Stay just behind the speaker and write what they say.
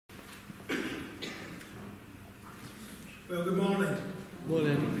Well, good morning.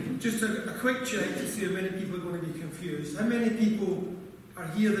 Morning. Just a quick check to see how many people are going to be confused. How many people are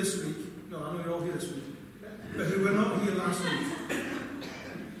here this week? No, I know you're all here this week. But who were not here last week?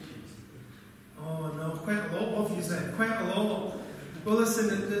 Oh no, quite a lot of you said. Quite a lot. Well, listen,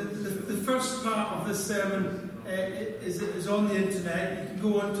 the first part of this sermon is on the internet. You can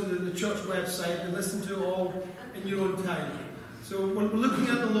go onto the church website and listen to it all in your own time. So we're looking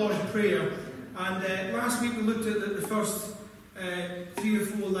at the Lord's Prayer. And last week we looked at the first 3 or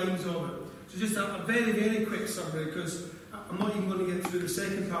 4 lines of it. So just a very, very quick summary, because I'm not even going to get through the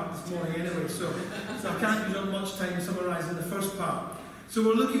second part this morning anyway, so I can't use up much time summarising the first part. So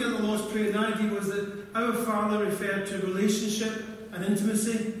we're looking at the Lord's Prayer. The idea was that our Father referred to relationship and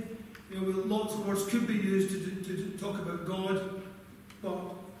intimacy. You know, lots of words could be used to talk about God, but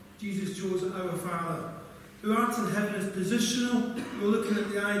Jesus chose our Father. Who art in heaven is positional. We're looking at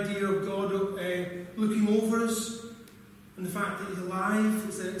the idea of God looking over us, and the fact that He's alive.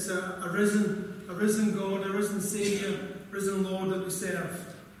 It's a risen God, a risen Saviour, risen Lord that we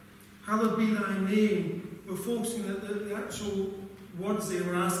serve. Hallowed be thy name. We're focusing that the actual words there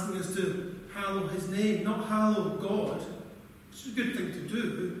were asking us to hallow His name, not hallow God. It's a good thing to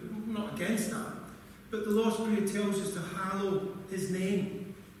do. We're not against that. But the Lord's Prayer tells us to hallow His name.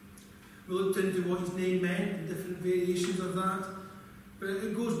 We looked into what His name meant and different variations of that. But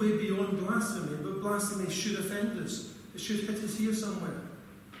it goes way beyond blasphemy. But blasphemy should offend us. It should hit us here somewhere.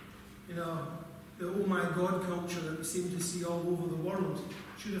 You know, the oh my God culture that we seem to see all over the world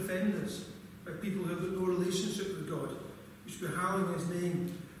should offend us. By people who have got no relationship with God. We should be hallowing His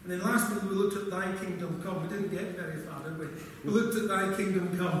name. And then last week we looked at Thy Kingdom Come. We didn't get very far, did we? We looked at Thy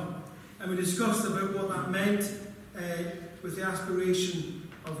Kingdom Come. And we discussed about what that meant with the aspiration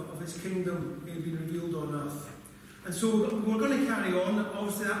of His kingdom being revealed on earth. And so we're going to carry on.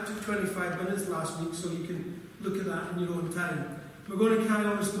 Obviously that took 25 minutes last week, so you can look at that in your own time. We're going to carry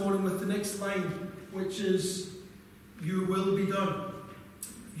on this morning with the next line, which is, "You will be done."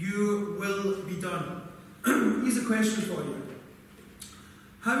 You will be done. Here's a question for you.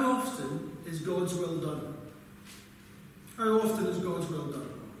 How often is God's will done? How often is God's will done?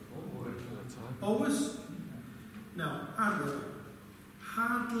 Always? No, hardly ever.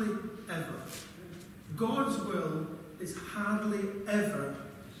 Hardly ever. God's will is hardly ever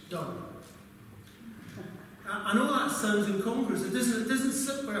done. I know that sounds incongruous. It doesn't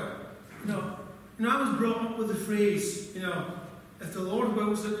sit well. You know, I was brought up with the phrase, if the Lord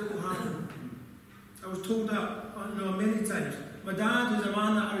wills it, it will happen. I was told that, many times. My dad, who's a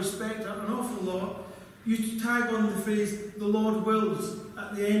man that I respect an awful lot, used to tag on the phrase, "the Lord wills,"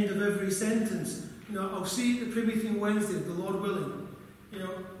 at the end of every sentence. I'll see you at the Premier Meeting Wednesday, the Lord willing.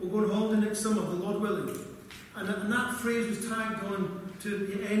 We'll go on holiday next summer, the Lord willing. And that phrase was tagged on to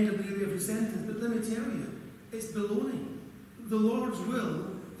the end of nearly every sentence. But let me tell you, it's baloney. The Lord's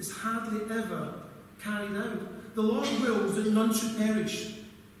will is hardly ever carried out. The Lord wills that none should perish.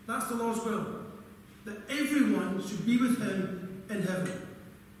 That's the Lord's will. That everyone should be with Him in heaven.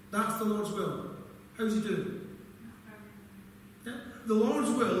 That's the Lord's will. How's He doing? Yeah? The Lord's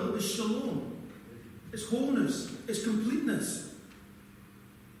will is shalom. It's wholeness. It's completeness.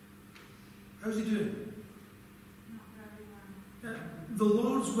 How's He doing? Yeah. The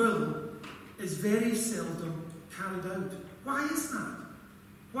Lord's will is very seldom carried out. Why is that?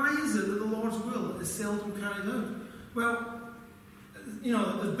 Why is it that the Lord's will is seldom carried out? Well,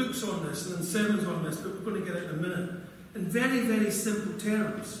 there's books on this and sermons on this, but we're going to get it in a minute. In very, very simple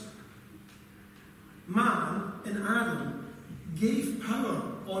terms, man in Adam gave power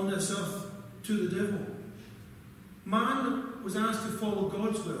on this earth to the devil. Man was asked to follow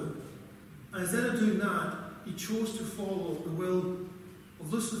God's will, and instead of doing that, he chose to follow the will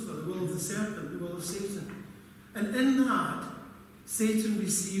of Lucifer, the will of the serpent, the will of Satan. And in that, Satan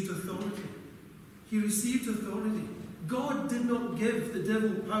received authority. He received authority. God did not give the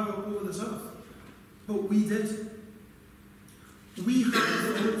devil power over this earth, but we did. We have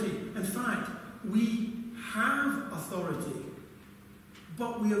authority. In fact, we have authority,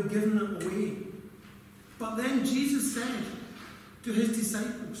 but we have given it away. But then Jesus said to His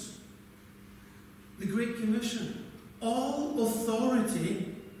disciples, the Great Commission, "All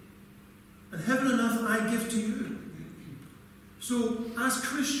authority in heaven and earth I give to you." So, as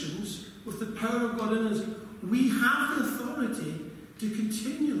Christians, with the power of God in us, we have the authority to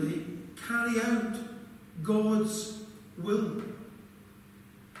continually carry out God's will.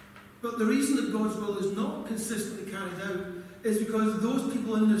 But the reason that God's will is not consistently carried out is because those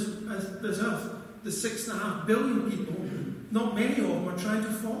people in this earth, the 6.5 billion people, not many of them are trying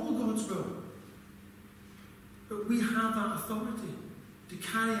to follow God's will. But we have that authority to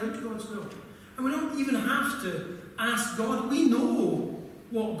carry out God's will. And we don't even have to ask God. We know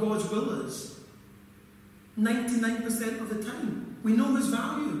what God's will is 99% of the time. We know his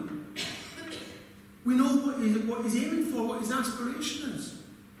value. We know what he's aiming for, what his aspiration is.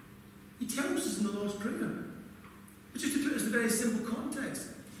 He tells us in the Lord's Prayer. But just to put it in a very simple context,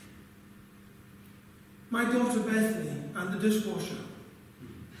 my daughter Bethany and the dishwasher.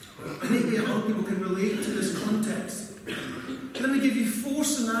 Maybe other people can relate to this context. Let me give you 4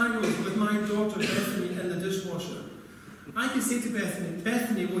 scenarios with my daughter Bethany and the dishwasher. I can say to Bethany,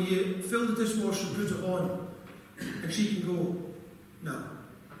 Bethany, will you fill the dishwasher and put it on? And she can go, no.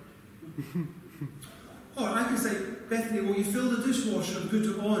 Or I can say, Bethany, will you fill the dishwasher and put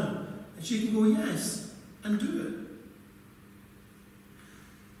it on? And she can go, yes, and do it.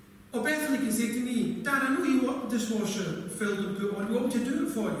 Or Bethany can say to me, Dad, I know you want the dishwasher filled and put on. You want me to do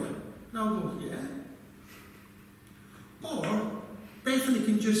it for you? And I'll go, yeah. Or Bethany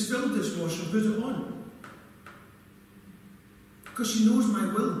can just fill the dishwasher and put it on. Because she knows my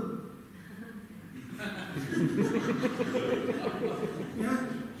will. Yeah?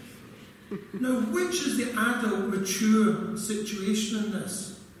 Now, which is the adult, mature situation in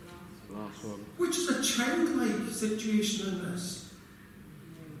this? Last one. Which is a childlike situation in this?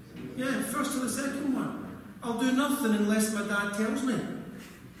 Yeah, first or the second one. I'll do nothing unless my dad tells me.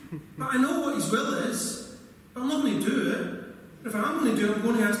 But I know what his will is. I'm not going to do it. If I'm going to do it, I'm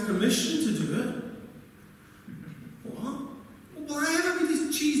going to ask permission to do it. What? Will I ever be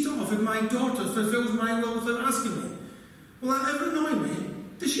cheesed off if my daughter fulfills my will without asking me? Will that ever annoy me?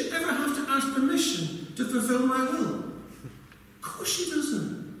 Does she ever have to ask permission to fulfill my will? Of course she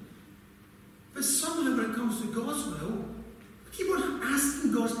doesn't. But somehow when it comes to God's will, we keep on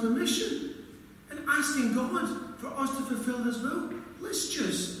asking God's permission and asking God for us to fulfill his will. Let's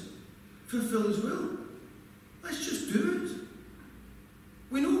just fulfill his will. Let's just do it.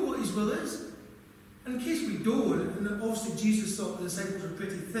 We know what his will is. And in case we don't, and obviously Jesus thought the disciples were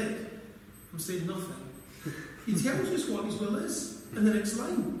pretty thick, I'm saying nothing. He tells us what his will is in the next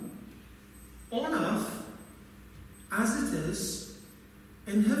line. On earth, as it is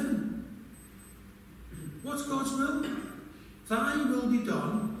in heaven. What's God's will? Thy will be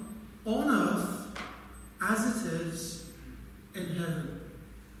done on earth as it is in heaven.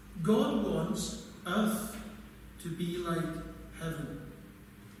 God wants earth to be like heaven.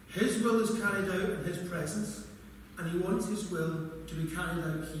 His will is carried out in his presence, and he wants his will to be carried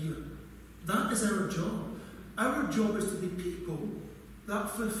out here. That is our job. Our job is to be people that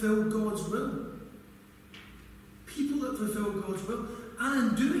fulfill God's will. People that fulfill God's will. And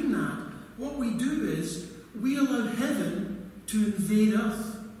in doing that, what we do is we allow heaven to invade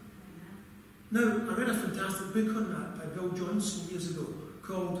earth. Now, I read a fantastic book on that by Bill Johnson years ago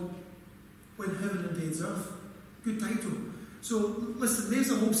called When Heaven Invades Earth. Good title. So, listen,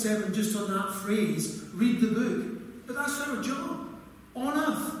 there's a whole sermon just on that phrase. Read the book. But that's our job. On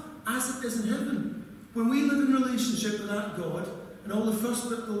earth, as it is in heaven. When we live in relationship with that God, and all the first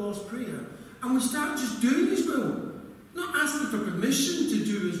bit of the Lord's Prayer, and we start just doing his will, not asking for permission to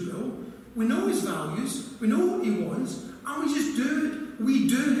do his will. We know his values, we know what he wants, and we just do it. We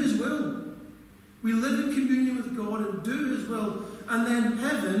do his will. We live in communion with God and do his will, and then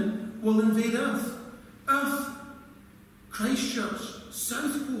heaven will invade earth. Earth, Christchurch,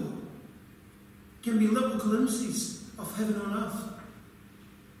 Southport, can be little glimpses of heaven on earth.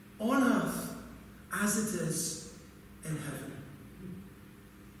 On earth, as it is in heaven.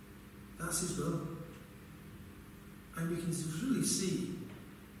 That's his will. And we can really see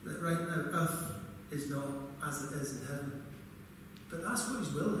that right now earth is not as it is in heaven. But that's what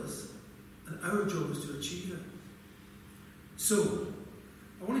his will is. And our job is to achieve it. So,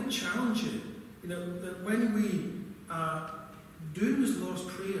 I want to challenge you, that when we are doing this Lord's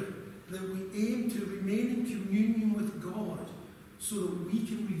Prayer, that we aim to remain in communion with God so that we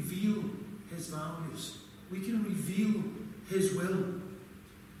can reveal his values. We can reveal his will,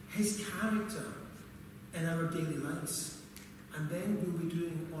 his character in our daily lives. And then we'll be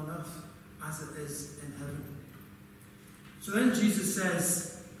doing it on earth as it is in heaven. So then Jesus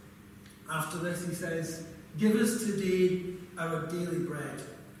says, after this, he says, give us today our daily bread.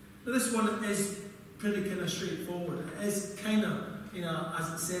 Now this one is pretty kind of straightforward. It is kind of,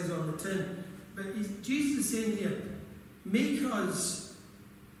 as it says on the tin. But Jesus is saying here, make us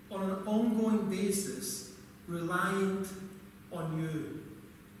on an ongoing basis reliant on you.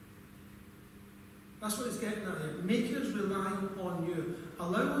 That's what he's getting at here. Make us reliant on you.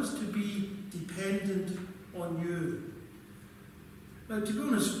 Allow us to be dependent on you. Now, to be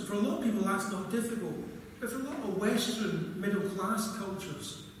honest, for a lot of people that's not difficult. But for a lot of Western middle-class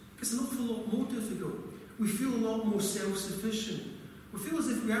cultures, it's an awful lot more difficult. We feel a lot more self-sufficient. We feel as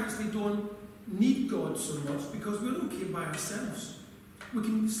if we actually don't need God so much because we're okay by ourselves. We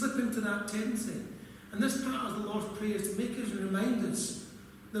can slip into that tendency. And this part of the Lord's Prayer is to make us and remind us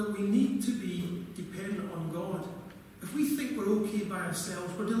that we need to be dependent on God. If we think we're okay by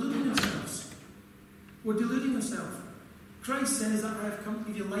ourselves, we're deluding ourselves. We're deluding ourselves. Christ says that I have come to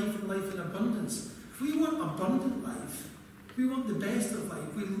give you life and life in abundance. If we want abundant life, if we want the best of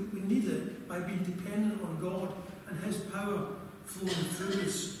life, we need it by being dependent on God and His power flowing through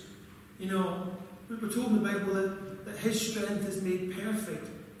us. You know, we're told in the Bible that His strength is made perfect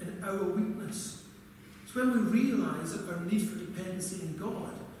in our weakness. It's when we realise that our need for dependency in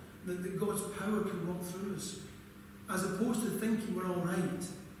God, that God's power can walk through us, as opposed to thinking we're all right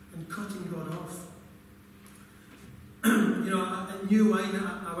and cutting God off. You know, at New Wine,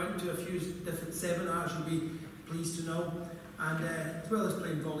 I went to a few different seminars, you'll be pleased to know, and as well as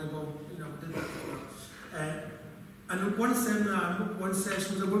playing volleyball, you know, I did that as well. And one seminar, one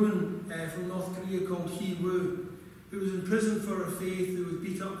session, was a woman from North Korea called Hee Woo, who was in prison for her faith, who was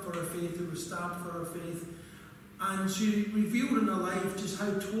beat up for her faith, who was stabbed for her faith. And she revealed in her life just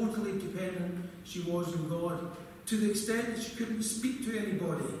how totally dependent she was on God, to the extent that she couldn't speak to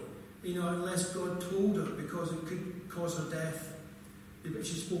anybody, you know, unless God told her, because it could cause her death if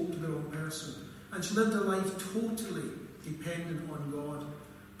she spoke to the wrong person. And she lived her life totally dependent on God,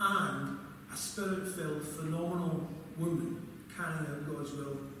 and a spirit-filled, phenomenal woman carrying out God's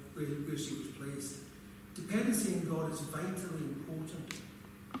will where she was placed. Dependency on God is vitally important.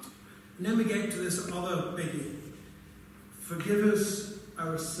 And then we get to this other biggie. Forgive us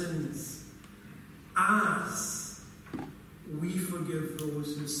our sins as we forgive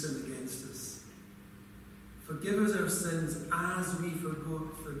those who sin against us. Forgive us our sins as we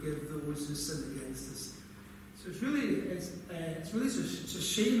forgive those who sin against us. So it's a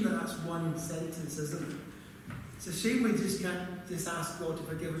shame that that's one sentence, isn't it? It's a shame we just can't just ask God to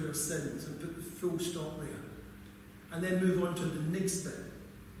forgive us our sins and put the full stop there, and then move on to the next bit,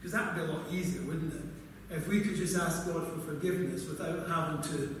 because that would be a lot easier, wouldn't it? If we could just ask God for forgiveness without having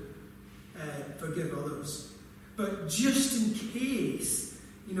to forgive others. But just in case,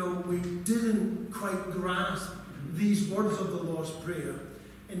 you know, we didn't quite grasp these words of the Lord's Prayer,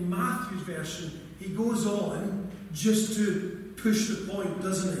 in Matthew's version, he goes on just to push the point,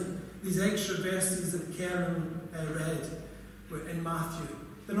 doesn't he? These extra verses that Karen read in Matthew.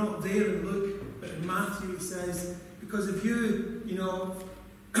 They're not there in Luke, but in Matthew it says, because if you know,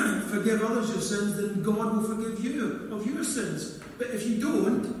 forgive others your sins, then God will forgive you of your sins. But if you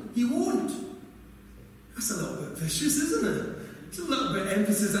don't, He won't. That's a little bit vicious, isn't it? It's a little bit of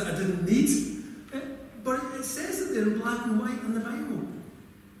emphasis that I didn't need. But it says it there in black and white in the Bible.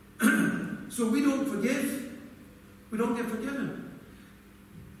 So we don't forgive, we don't get forgiven.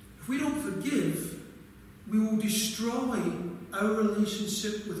 If we don't forgive, we will destroy our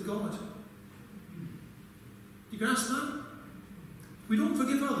relationship with God. You grasp that? If we don't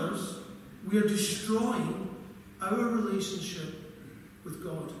forgive others, we are destroying our relationship with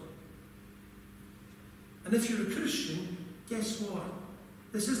God. And if you're a Christian, guess what?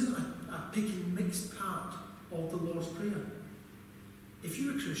 This isn't a pick and mix part of the Lord's Prayer. If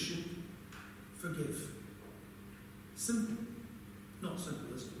you're a Christian, forgive. Simple. Not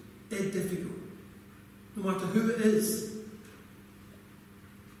simple, is it? Dead difficult. No matter who it is,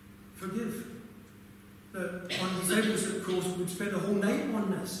 forgive. Now, on the discipleship course, we'd spend a whole night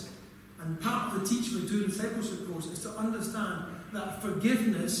on this. And part of the teaching we do in the discipleship course is to understand that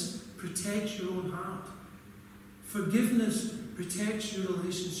forgiveness protects your own heart. Forgiveness protects your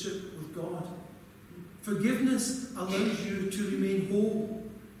relationship with God. Forgiveness allows you to remain whole.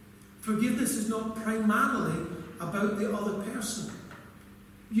 Forgiveness is not primarily about the other person.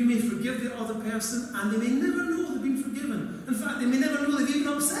 You may forgive the other person and they may never know they've been forgiven. In fact, they may never know they've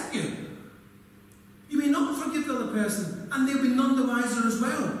even upset you. You may not forgive the other person and they'll be none the wiser as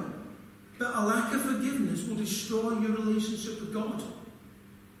well. But a lack of forgiveness will destroy your relationship with God.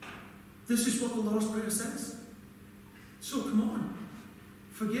 This is what the Lord's Prayer says. So come on,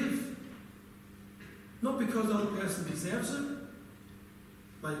 forgive. Not because the other person deserves it,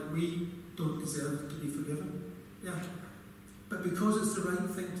 like we don't deserve to be forgiven. Yeah. But because it's the right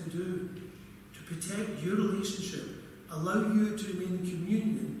thing to do, to protect your relationship, allow you to remain in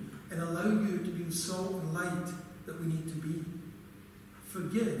communion, and allow you to be the salt and light that we need to be.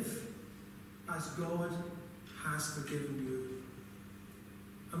 Forgive as God has forgiven you.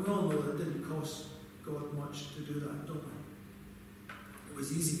 And we all know that it didn't cost God much to do that, don't we? It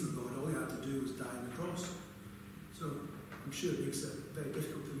was easy for God. All He had to do was die on the cross. So I'm sure it makes it very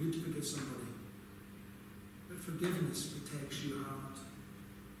difficult for you to forgive somebody. But forgiveness protects your heart.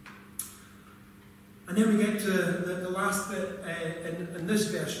 And then we get to the last bit in this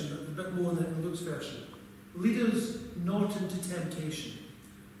version, a bit more than in Luke's version. Lead us not into temptation,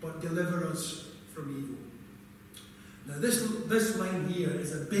 but deliver us from evil. Now this line here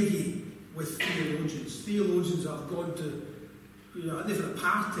is a biggie with theologians. Theologians have gone to, they've had a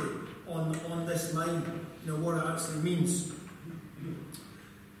party on this line, what it actually means.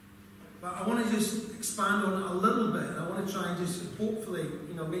 But I want to just expand on it a little bit. I want to try and just hopefully,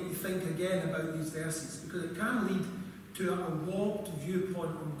 make you think again about these verses, because it can lead to a warped viewpoint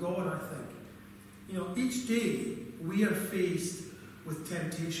on God, I think. Each day we are faced with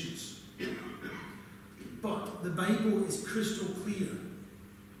temptations. But the Bible is crystal clear.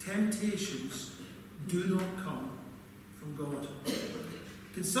 Temptations do not come from God.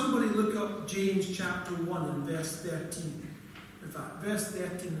 Can somebody look up James chapter 1 and verse 13? In fact, verse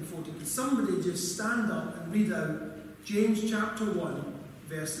 13 and 14. Can somebody just stand up and read out James chapter 1,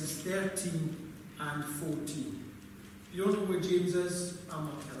 verses 13 and 14? If you don't know where James is, I'm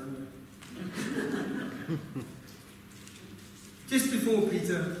not telling you. Just before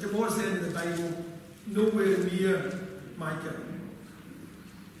Peter, towards the end of the Bible, nowhere near Micah.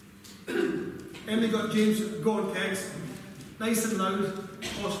 Emily got James, go on, Kegs. Nice and loud,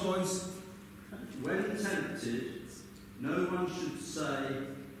 posh voice. When tempted, no one should say,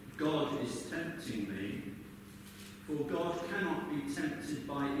 God is tempting me, for God cannot be tempted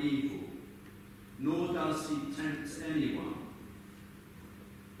by evil, nor does he tempt anyone.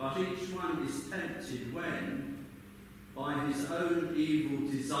 But each one is tempted when, by his own evil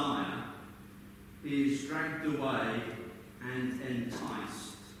desire, he is dragged away and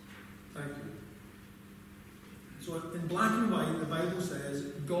enticed. Thank you. So in black and white, the Bible says,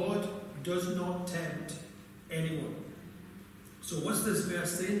 God does not tempt anyone. So what's this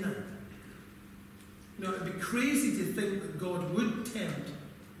verse saying then? It'd be crazy to think that God would tempt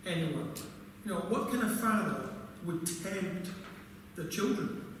anyone. What kind of father would tempt the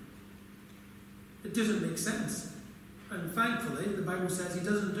children? It doesn't make sense. And thankfully, the Bible says he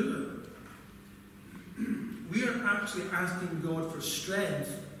doesn't do it. We are actually asking God for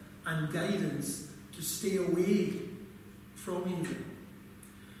strength and guidance to stay away from evil.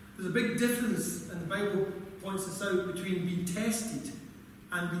 There's a big difference, and the Bible points this out, between being tested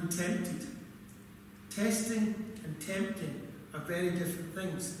and being tempted. Testing and tempting are very different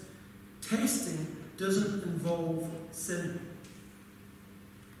things. Testing doesn't involve sin.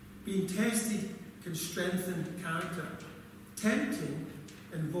 Being tested can strengthen character. Tempting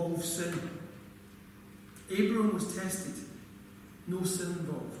involves sin. Abraham was tested. No sin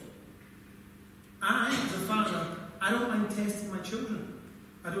involved. I, as a father, I don't mind testing my children.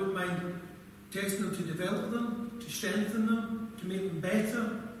 I don't mind testing them to develop them, to strengthen them, to make them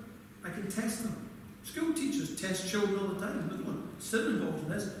better. I can test them. School teachers test children all the time. There's no sin involved in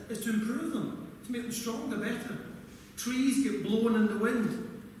this. It's to improve them, to make them stronger, better. Trees get blown in the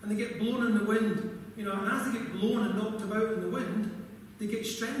wind, and they get blown in the wind, and as they get blown and knocked about in the wind, they get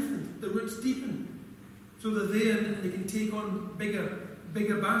strengthened, the roots deepen, so they're there and they can take on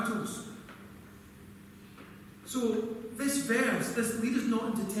bigger battles. So this verse, this lead us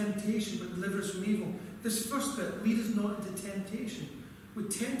not into temptation but deliver us from evil. This first bit, lead us not into temptation, would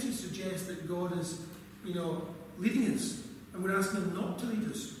tend to suggest that God is, leading us, and we're asking him not to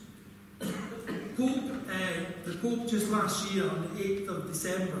lead us. The Pope just last year, on the 8th of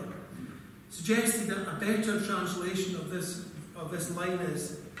December, suggested that a better translation of this line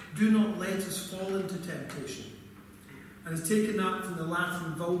is, do not let us fall into temptation. And he's taken that from the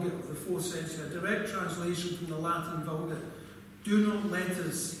Latin Vulgate of the 4th century, a direct translation from the Latin Vulgate. Do not let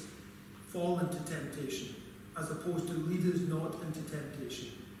us fall into temptation, as opposed to lead us not into temptation.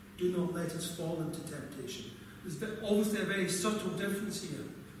 Do not let us fall into temptation. There's obviously a very subtle difference here,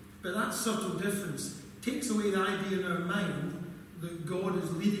 but that subtle difference takes away the idea in our mind that God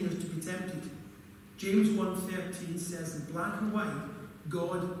is leading us to be tempted. James 1:13 says in black and white,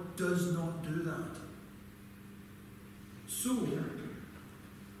 God does not do that. So,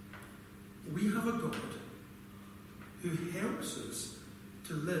 we have a God who helps us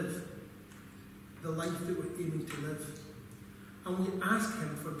to live the life that we're aiming to live. And we ask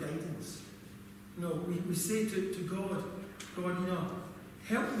him for guidance. We say to God,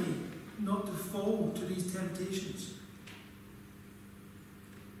 help me not to fall to these temptations.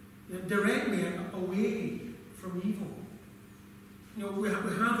 Direct me away from evil. We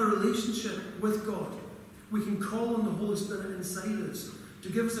have a relationship with God. We can call on the Holy Spirit inside us to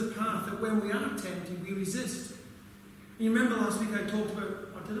give us a path that when we are tempted, we resist. And you remember last week I talked about,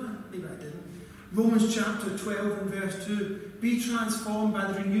 or did I? Maybe I didn't. Romans chapter 12 and verse 2. Be transformed by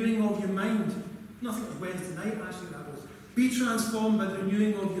the renewing of your mind. Nothing like Wednesday night, actually, that was. Be transformed by the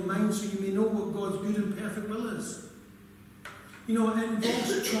renewing of your mind so you may know what God's good and perfect will is. You know, it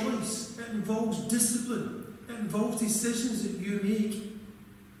involves choice, it involves discipline, it involves decisions that you make.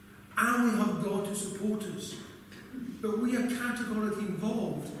 And we have God to support us. But we are categorically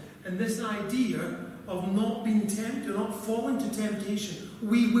involved in this idea of not being tempted, not falling to temptation.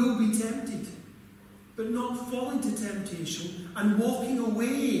 We will be tempted, but not falling to temptation and walking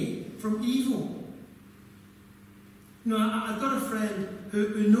away from evil. You know, I've got a friend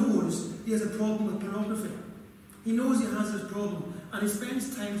who knows he has a problem with pornography. He knows he has this problem, and he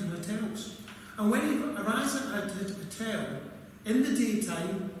spends time in hotels. And when he arrives at a hotel in the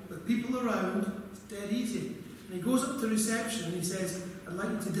daytime with people around, it's dead easy. And he goes up to reception and he says, "I'd like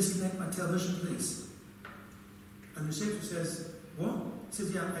you to disconnect my television, please." And the reception says, "What?" He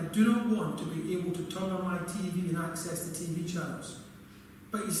says, "Yeah, I do not want to be able to turn on my TV and access the TV channels."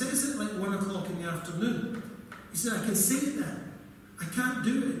 But he says it like 1 o'clock in the afternoon. He said, "I can see it then. I can't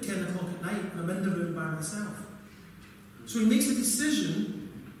do it at 10 o'clock at night when I'm in the room by myself." So he makes a decision,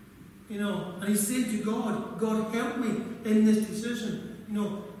 you know, and he's saying to God, "God, help me in this decision. You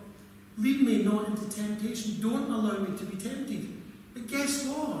know, lead me not into temptation. Don't allow me to be tempted." But guess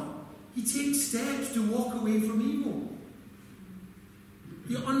what? He takes steps to walk away from evil.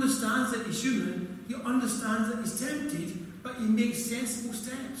 He understands that he's human. He understands that he's tempted, but he makes sensible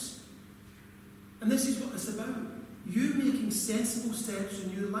steps. And this is what it's about. You making sensible steps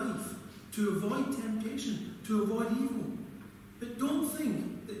in your life to avoid temptation, to avoid evil. But don't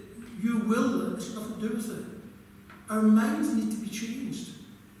think that your will has nothing to do with it. Our minds need to be changed.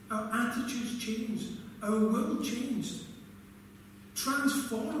 Our attitudes changed. Our will changed.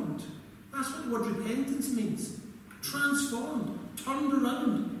 Transformed. That's what the word repentance means. Transformed. Turned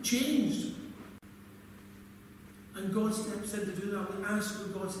around. Changed. And God steps in to do that. We ask for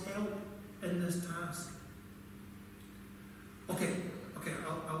God's help in this task. Okay,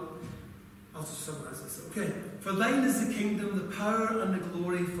 I'll just summarize this. Okay, for thine is the kingdom, the power and the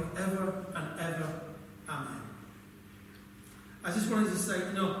glory forever and ever. Amen. I just wanted to say,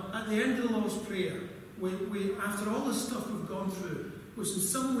 you know, at the end of the Lord's Prayer, we after all the stuff we've gone through, which in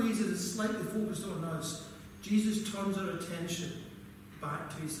some ways it is slightly focused on us, Jesus turns our attention back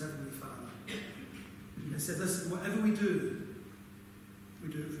to his Heavenly Father. And said, "Listen, whatever we do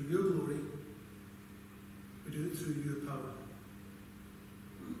it for your glory, we do it through your power.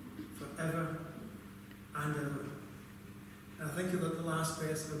 Forever and ever." And I think about the last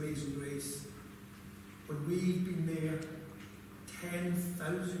verse of Amazing Grace. When we've been there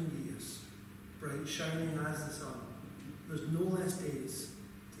 10,000 years, bright shining as the sun, there's no less days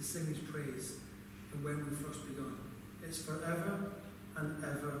to sing his praise than when we first begun. It's forever and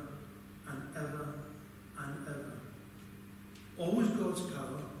ever and ever and ever. Always God's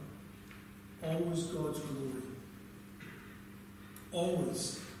power, always God's glory,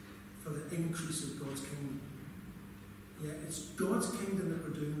 always for the increase of God's kingdom. Yeah, it's God's kingdom that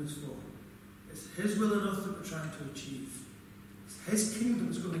we're doing this for. It's his will and us that we're trying to achieve. It's his kingdom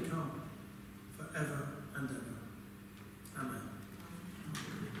that's going to come forever